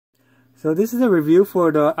So this is a review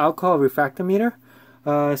for the alcohol refractometer.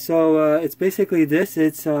 It's basically this.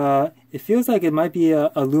 It feels like it might be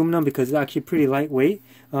aluminum because it's actually pretty lightweight,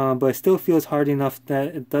 but it still feels hard enough that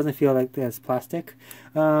it doesn't feel like it's plastic.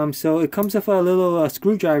 So it comes with a little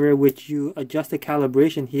screwdriver which you adjust the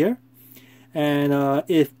calibration here. And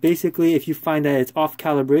if you find that it's off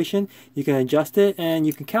calibration, you can adjust it, and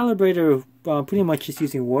you can calibrate it pretty much just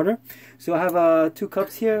using water. So I have 2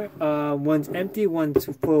 cups here. One's empty, one's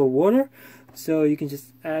full of water. So you can just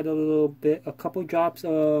add a couple drops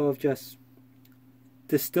of just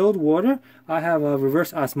distilled water. I have a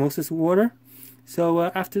reverse osmosis water. So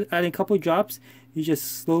after adding a couple drops, you just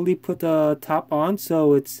slowly put the top on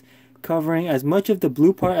so it's covering as much of the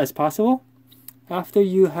blue part as possible. After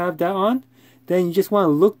you have that on, then you just want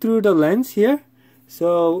to look through the lens here.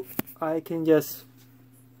 So I can just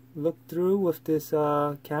look through with this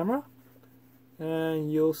camera,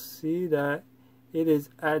 and you'll see that it is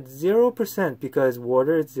at 0% because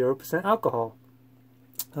water is 0% alcohol.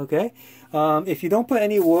 Okay, if you don't put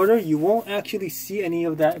any water, you won't actually see any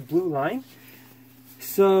of that blue line.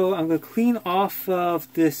 So I'm gonna clean off of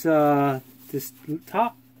this this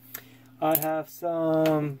top. I have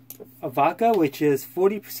some vodka, which is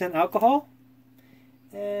 40% alcohol.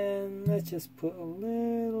 And let's just put a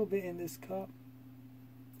little bit in this cup.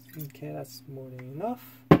 Okay, that's more than enough.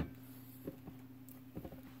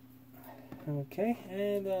 Okay,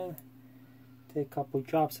 and then take a couple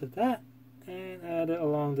drops of that and add it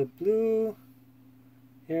along the blue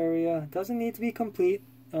area. Doesn't need to be complete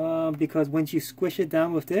because once you squish it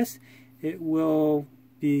down with this, it will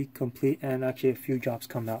be complete and actually a few drops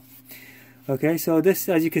come out. Okay, so this,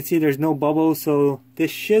 as you can see, there's no bubbles, so this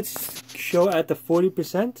should show at the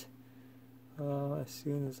 40% as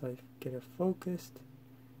soon as I get it focused.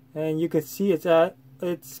 And you can see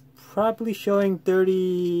it's probably showing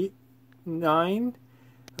 39%,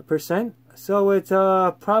 so it's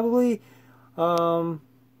probably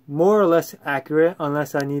more or less accurate,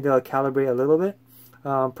 unless I need to calibrate a little bit,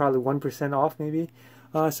 probably 1% off maybe.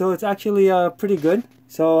 So it's actually pretty good.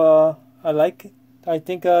 So I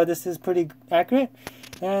think this is pretty accurate.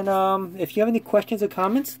 And if you have any questions or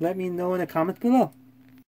comments, let me know in the comments below.